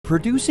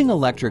Producing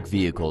electric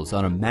vehicles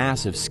on a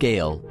massive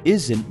scale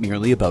isn't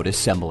merely about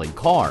assembling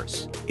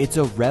cars. It's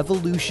a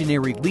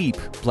revolutionary leap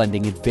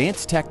blending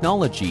advanced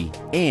technology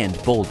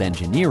and bold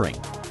engineering.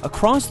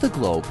 Across the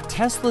globe,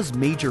 Tesla's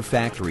major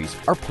factories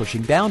are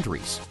pushing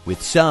boundaries,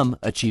 with some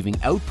achieving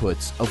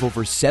outputs of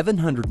over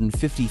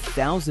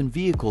 750,000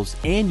 vehicles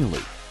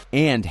annually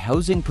and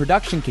housing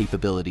production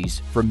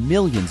capabilities for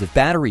millions of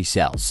battery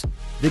cells.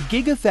 The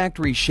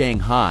Gigafactory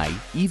Shanghai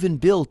even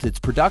built its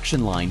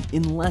production line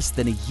in less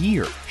than a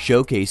year,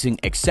 showcasing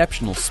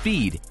exceptional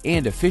speed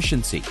and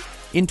efficiency.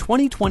 In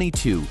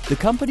 2022, the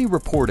company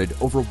reported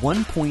over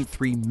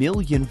 1.3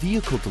 million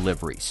vehicle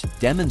deliveries,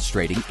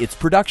 demonstrating its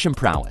production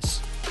prowess.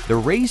 The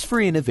race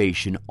for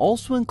innovation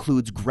also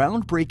includes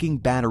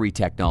groundbreaking battery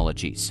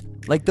technologies,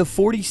 like the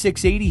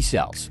 4680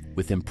 cells,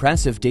 with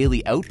impressive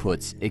daily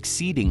outputs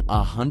exceeding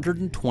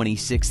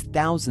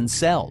 126,000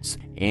 cells,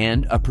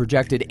 and a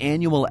projected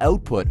annual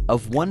output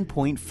of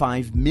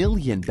 1.5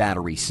 million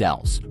battery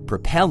cells,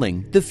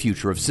 propelling the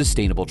future of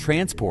sustainable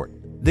transport.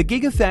 The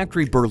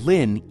Gigafactory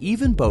Berlin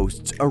even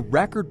boasts a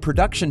record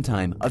production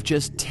time of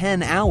just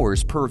 10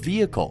 hours per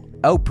vehicle,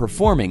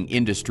 outperforming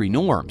industry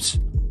norms.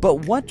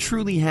 But what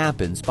truly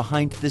happens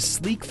behind the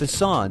sleek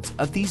facades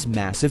of these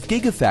massive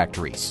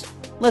gigafactories?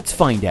 Let's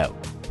find out.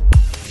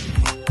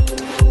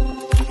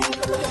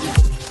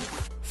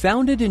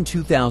 Founded in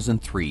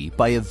 2003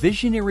 by a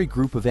visionary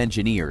group of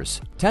engineers,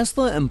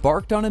 Tesla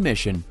embarked on a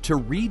mission to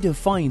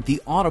redefine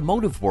the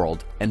automotive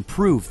world and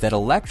prove that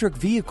electric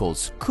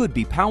vehicles could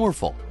be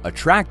powerful,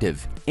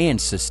 attractive, and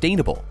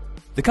sustainable.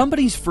 The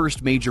company's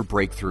first major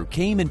breakthrough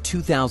came in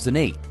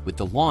 2008 with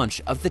the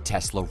launch of the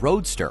Tesla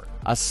Roadster,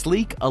 a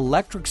sleek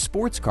electric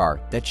sports car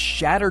that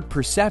shattered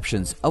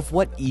perceptions of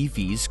what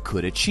EVs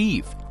could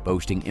achieve,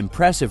 boasting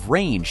impressive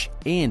range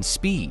and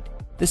speed.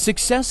 The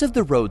success of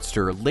the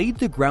Roadster laid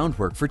the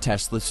groundwork for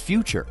Tesla's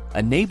future,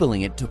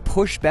 enabling it to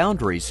push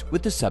boundaries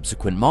with the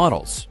subsequent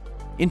models.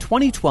 In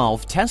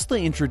 2012, Tesla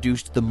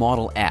introduced the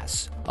Model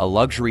S, a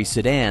luxury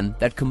sedan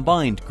that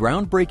combined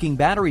groundbreaking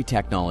battery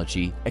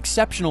technology,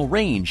 exceptional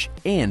range,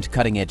 and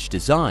cutting-edge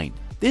design.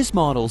 This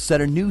model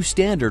set a new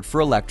standard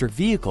for electric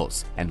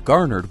vehicles and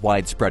garnered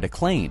widespread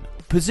acclaim,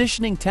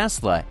 positioning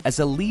Tesla as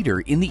a leader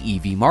in the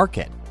EV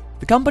market.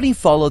 The company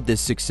followed this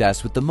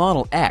success with the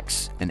Model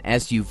X, an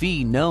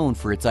SUV known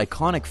for its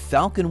iconic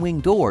falcon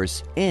wing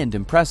doors and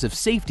impressive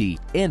safety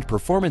and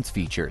performance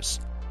features.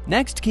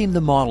 Next came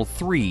the Model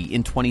 3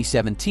 in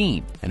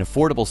 2017, an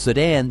affordable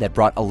sedan that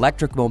brought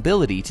electric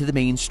mobility to the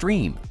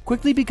mainstream,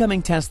 quickly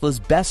becoming Tesla's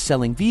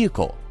best-selling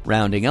vehicle.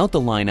 Rounding out the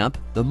lineup,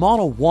 the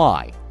Model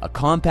Y, a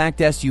compact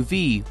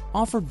SUV,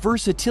 offered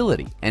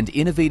versatility and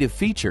innovative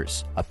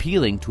features,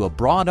 appealing to a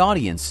broad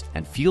audience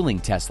and fueling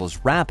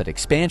Tesla's rapid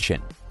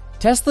expansion.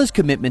 Tesla's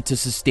commitment to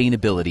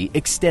sustainability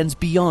extends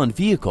beyond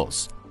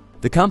vehicles.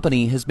 The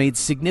company has made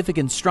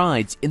significant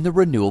strides in the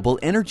renewable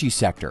energy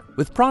sector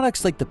with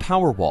products like the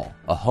Powerwall,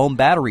 a home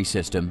battery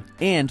system,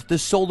 and the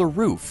Solar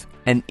Roof,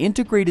 an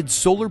integrated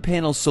solar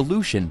panel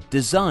solution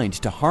designed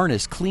to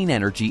harness clean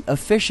energy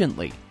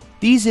efficiently.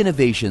 These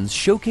innovations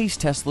showcase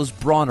Tesla's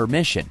broader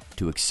mission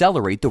to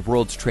accelerate the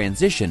world's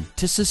transition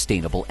to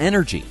sustainable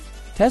energy.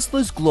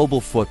 Tesla's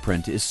global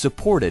footprint is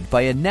supported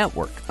by a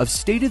network of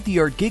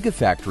state-of-the-art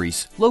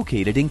gigafactories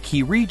located in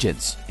key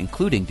regions,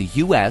 including the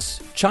US,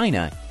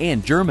 China,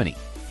 and Germany.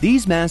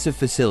 These massive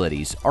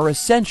facilities are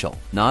essential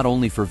not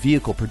only for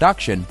vehicle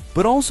production,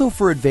 but also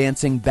for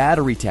advancing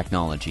battery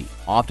technology,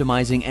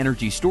 optimizing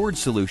energy storage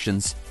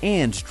solutions,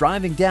 and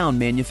driving down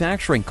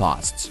manufacturing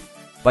costs.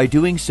 By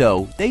doing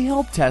so, they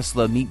help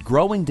Tesla meet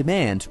growing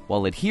demand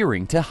while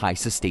adhering to high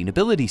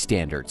sustainability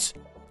standards.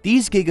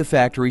 These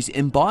gigafactories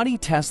embody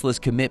Tesla's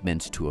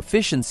commitment to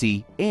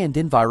efficiency and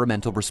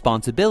environmental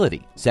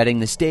responsibility, setting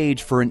the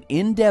stage for an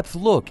in-depth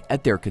look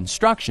at their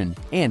construction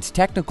and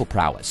technical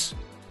prowess.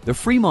 The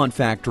Fremont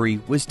factory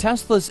was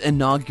Tesla's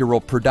inaugural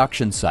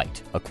production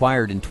site,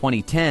 acquired in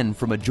 2010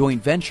 from a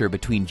joint venture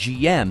between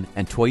GM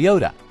and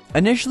Toyota.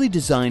 Initially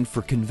designed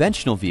for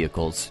conventional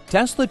vehicles,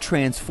 Tesla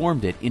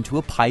transformed it into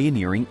a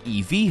pioneering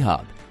EV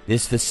hub.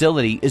 This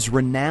facility is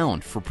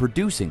renowned for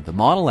producing the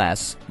Model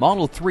S,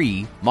 Model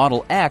 3,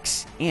 Model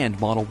X, and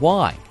Model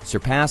Y,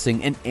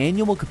 surpassing an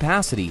annual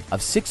capacity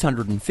of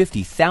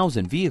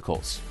 650,000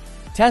 vehicles.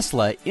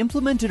 Tesla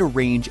implemented a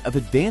range of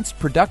advanced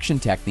production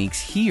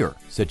techniques here,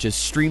 such as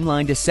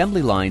streamlined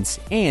assembly lines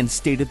and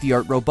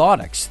state-of-the-art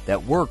robotics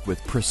that work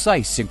with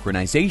precise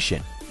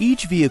synchronization.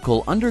 Each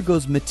vehicle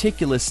undergoes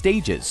meticulous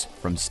stages,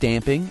 from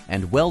stamping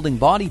and welding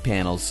body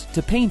panels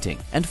to painting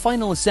and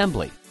final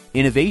assembly.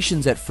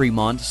 Innovations at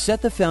Fremont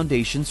set the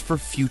foundations for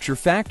future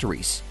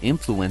factories,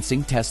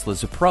 influencing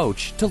Tesla's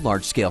approach to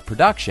large-scale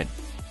production.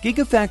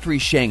 Gigafactory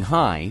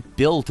Shanghai,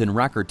 built in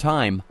record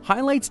time,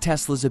 highlights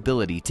Tesla's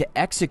ability to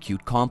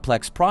execute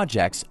complex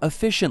projects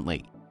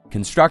efficiently.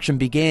 Construction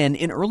began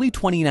in early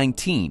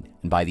 2019,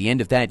 and by the end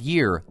of that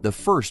year, the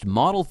first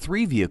Model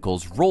 3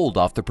 vehicles rolled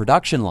off the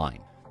production line.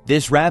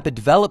 This rapid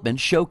development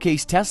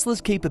showcased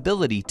Tesla's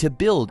capability to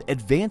build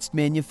advanced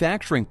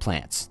manufacturing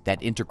plants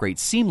that integrate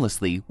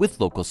seamlessly with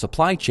local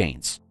supply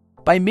chains.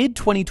 By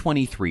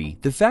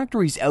mid-2023, the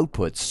factory's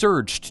output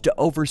surged to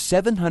over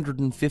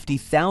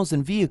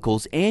 750,000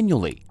 vehicles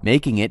annually,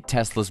 making it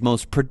Tesla's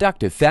most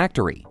productive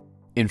factory.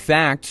 In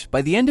fact,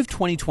 by the end of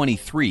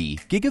 2023,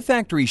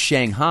 Gigafactory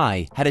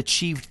Shanghai had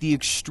achieved the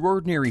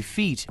extraordinary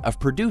feat of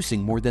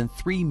producing more than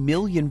 3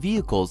 million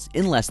vehicles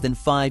in less than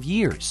 5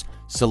 years,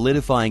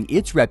 solidifying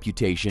its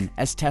reputation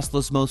as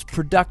Tesla's most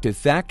productive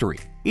factory.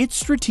 Its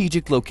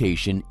strategic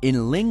location in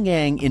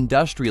Lingang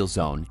Industrial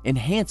Zone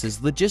enhances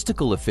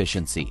logistical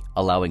efficiency,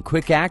 allowing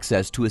quick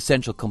access to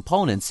essential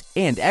components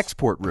and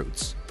export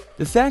routes.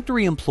 The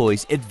factory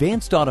employs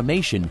advanced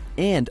automation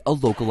and a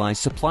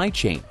localized supply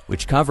chain,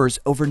 which covers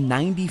over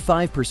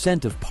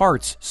 95% of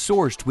parts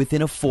sourced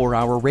within a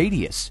 4-hour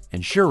radius,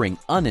 ensuring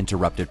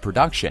uninterrupted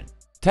production.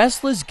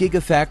 Tesla's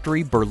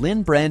Gigafactory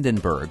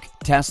Berlin-Brandenburg,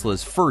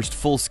 Tesla's first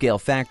full-scale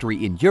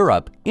factory in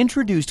Europe,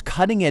 introduced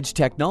cutting-edge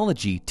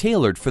technology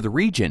tailored for the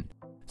region.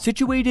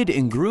 Situated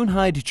in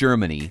Grünheide,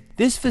 Germany,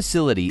 this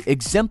facility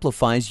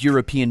exemplifies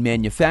European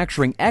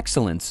manufacturing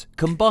excellence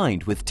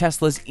combined with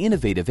Tesla's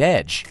innovative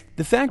edge.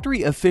 The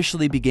factory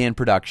officially began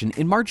production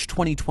in March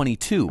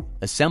 2022,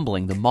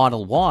 assembling the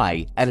Model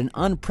Y at an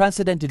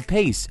unprecedented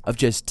pace of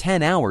just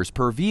 10 hours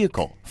per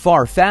vehicle,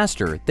 far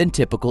faster than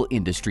typical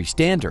industry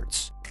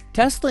standards.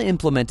 Tesla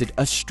implemented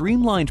a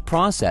streamlined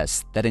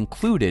process that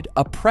included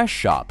a press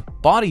shop,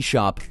 body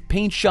shop,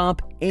 paint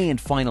shop, and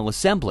final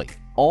assembly,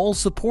 all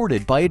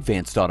supported by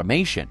advanced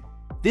automation.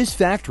 This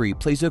factory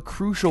plays a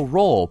crucial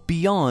role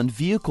beyond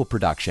vehicle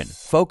production,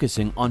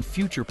 focusing on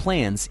future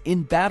plans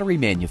in battery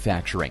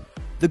manufacturing.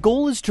 The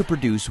goal is to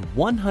produce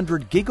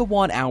 100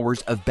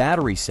 gigawatt-hours of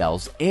battery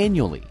cells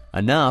annually,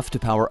 enough to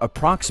power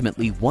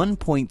approximately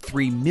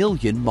 1.3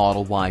 million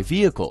Model Y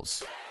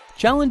vehicles.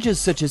 Challenges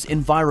such as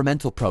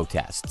environmental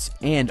protests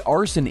and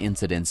arson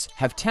incidents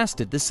have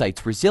tested the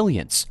site's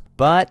resilience,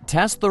 but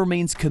Tesla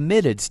remains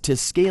committed to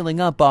scaling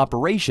up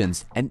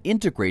operations and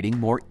integrating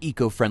more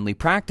eco-friendly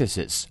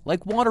practices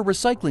like water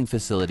recycling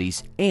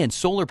facilities and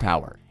solar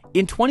power.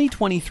 In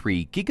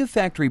 2023,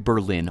 Gigafactory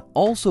Berlin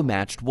also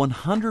matched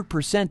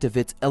 100% of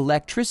its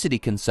electricity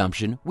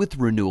consumption with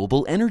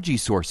renewable energy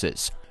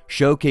sources,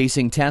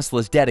 showcasing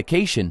Tesla's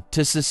dedication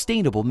to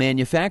sustainable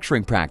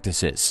manufacturing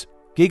practices.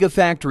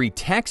 Gigafactory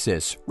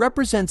Texas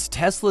represents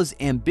Tesla's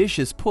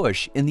ambitious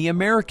push in the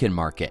American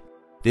market.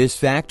 This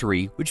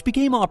factory, which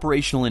became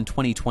operational in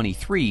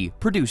 2023,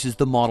 produces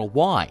the Model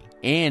Y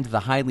and the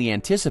highly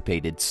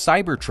anticipated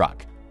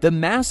Cybertruck. The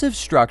massive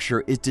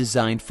structure is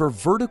designed for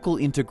vertical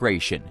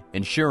integration,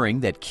 ensuring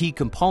that key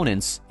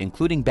components,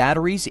 including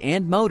batteries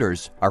and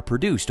motors, are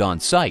produced on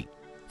site.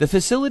 The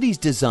facility's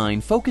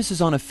design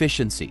focuses on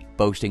efficiency,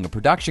 boasting a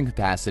production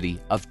capacity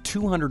of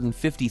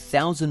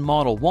 250,000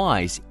 Model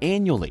Ys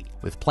annually,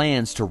 with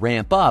plans to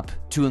ramp up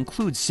to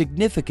include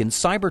significant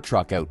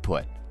Cybertruck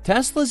output.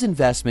 Tesla's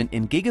investment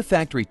in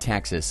Gigafactory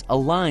Texas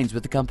aligns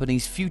with the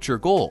company's future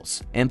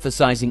goals,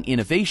 emphasizing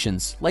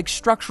innovations like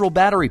structural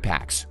battery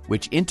packs,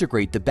 which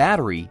integrate the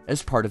battery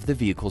as part of the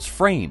vehicle's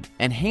frame,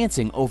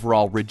 enhancing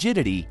overall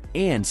rigidity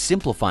and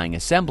simplifying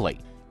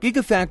assembly.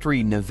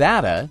 Gigafactory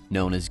Nevada,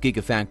 known as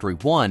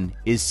Gigafactory 1,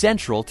 is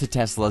central to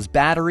Tesla's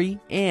battery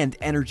and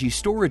energy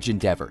storage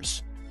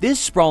endeavors. This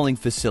sprawling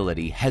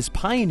facility has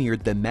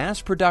pioneered the mass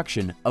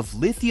production of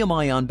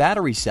lithium-ion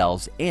battery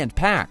cells and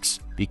packs,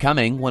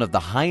 becoming one of the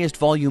highest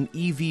volume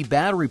EV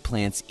battery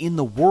plants in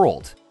the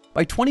world.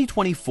 By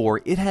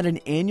 2024, it had an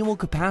annual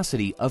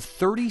capacity of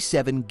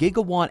 37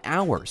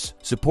 gigawatt-hours,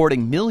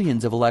 supporting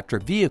millions of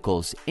electric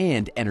vehicles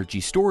and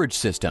energy storage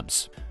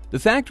systems. The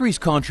factory's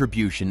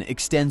contribution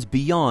extends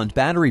beyond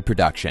battery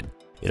production.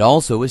 It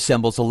also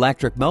assembles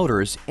electric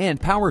motors and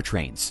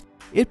powertrains.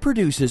 It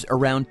produces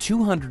around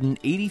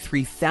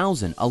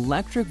 283,000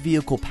 electric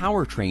vehicle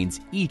powertrains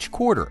each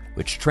quarter,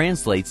 which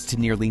translates to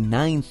nearly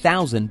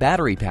 9,000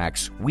 battery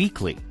packs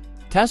weekly.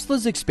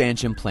 Tesla's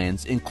expansion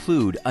plans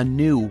include a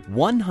new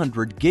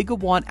 100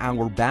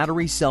 gigawatt-hour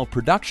battery cell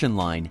production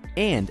line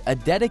and a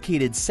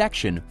dedicated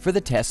section for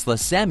the Tesla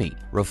Semi,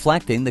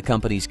 reflecting the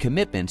company's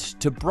commitment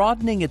to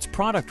broadening its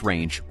product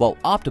range while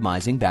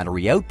optimizing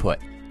battery output.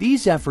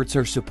 These efforts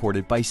are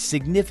supported by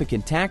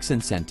significant tax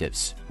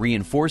incentives,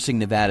 reinforcing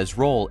Nevada's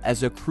role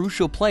as a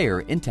crucial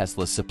player in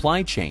Tesla's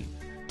supply chain.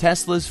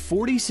 Tesla's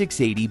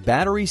 4680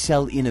 battery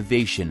cell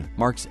innovation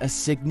marks a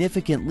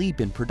significant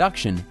leap in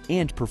production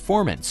and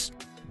performance.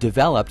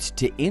 Developed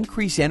to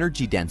increase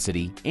energy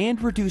density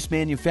and reduce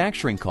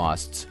manufacturing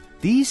costs,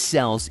 these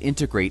cells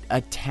integrate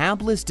a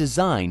tabless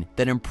design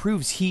that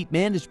improves heat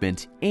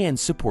management and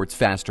supports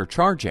faster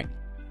charging.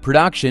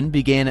 Production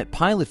began at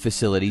pilot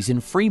facilities in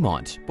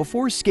Fremont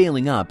before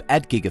scaling up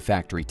at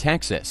Gigafactory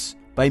Texas.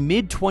 By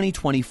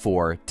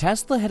mid-2024,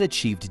 Tesla had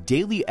achieved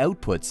daily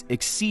outputs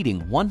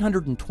exceeding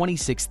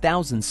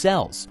 126,000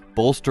 cells,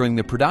 bolstering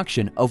the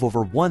production of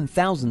over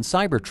 1,000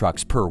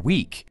 Cybertrucks per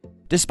week.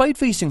 Despite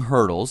facing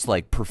hurdles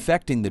like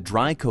perfecting the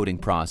dry coating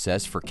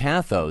process for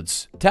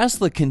cathodes,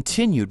 Tesla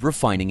continued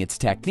refining its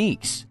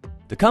techniques.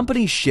 The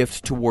company's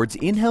shift towards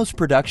in-house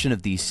production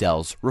of these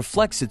cells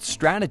reflects its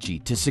strategy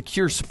to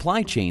secure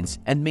supply chains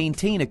and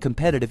maintain a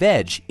competitive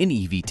edge in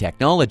EV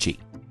technology.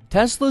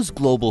 Tesla's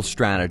global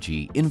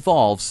strategy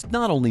involves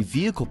not only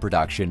vehicle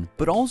production,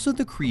 but also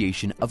the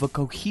creation of a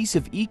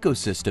cohesive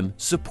ecosystem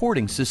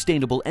supporting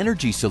sustainable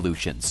energy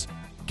solutions.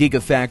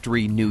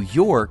 Gigafactory New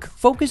York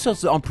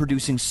focuses on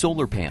producing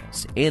solar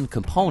panels and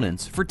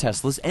components for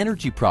Tesla's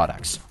energy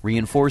products,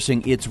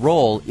 reinforcing its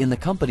role in the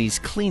company's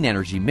clean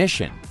energy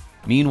mission.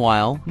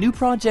 Meanwhile, new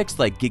projects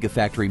like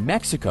Gigafactory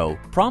Mexico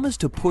promise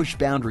to push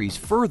boundaries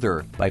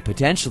further by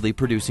potentially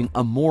producing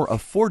a more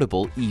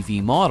affordable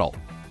EV model.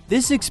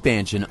 This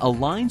expansion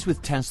aligns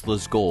with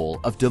Tesla's goal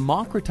of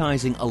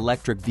democratizing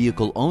electric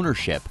vehicle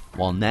ownership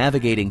while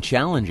navigating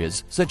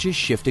challenges such as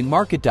shifting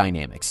market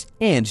dynamics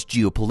and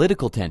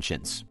geopolitical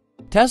tensions.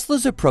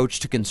 Tesla's approach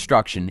to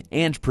construction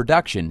and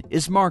production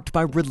is marked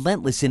by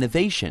relentless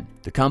innovation.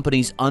 The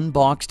company's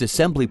unboxed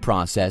assembly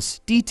process,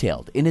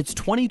 detailed in its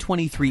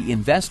 2023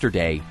 Investor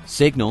Day,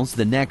 signals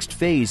the next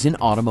phase in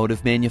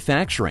automotive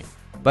manufacturing.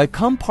 By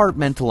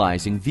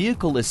compartmentalizing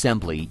vehicle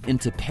assembly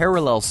into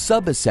parallel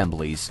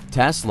sub-assemblies,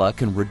 Tesla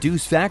can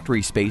reduce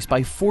factory space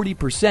by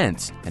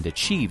 40% and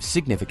achieve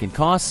significant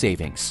cost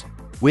savings.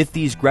 With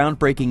these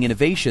groundbreaking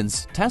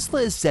innovations,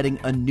 Tesla is setting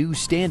a new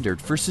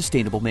standard for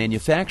sustainable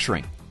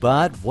manufacturing.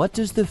 But what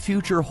does the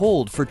future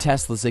hold for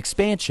Tesla's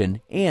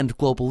expansion and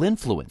global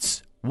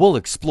influence? We'll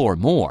explore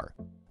more.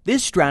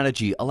 This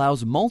strategy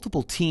allows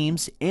multiple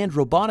teams and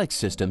robotic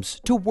systems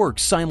to work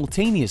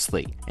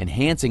simultaneously,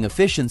 enhancing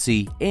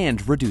efficiency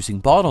and reducing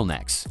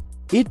bottlenecks.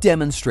 It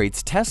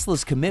demonstrates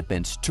Tesla's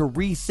commitment to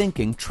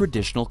rethinking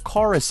traditional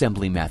car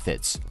assembly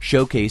methods,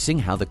 showcasing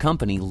how the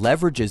company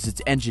leverages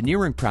its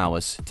engineering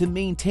prowess to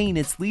maintain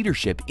its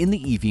leadership in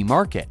the EV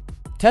market.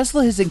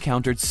 Tesla has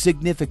encountered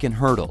significant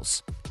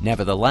hurdles.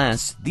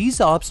 Nevertheless, these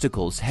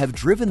obstacles have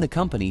driven the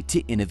company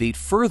to innovate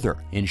further,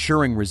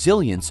 ensuring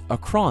resilience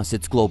across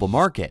its global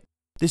market.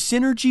 The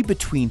synergy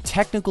between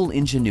technical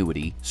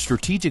ingenuity,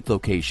 strategic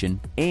location,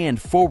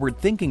 and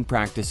forward-thinking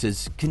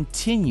practices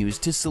continues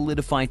to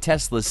solidify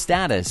Tesla's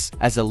status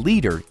as a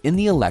leader in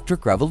the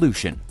electric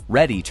revolution,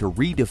 ready to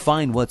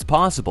redefine what's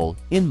possible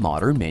in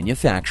modern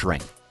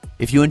manufacturing.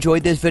 If you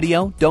enjoyed this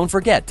video, don't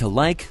forget to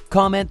like,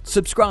 comment,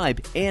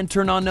 subscribe, and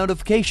turn on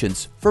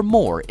notifications for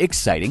more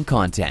exciting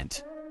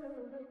content.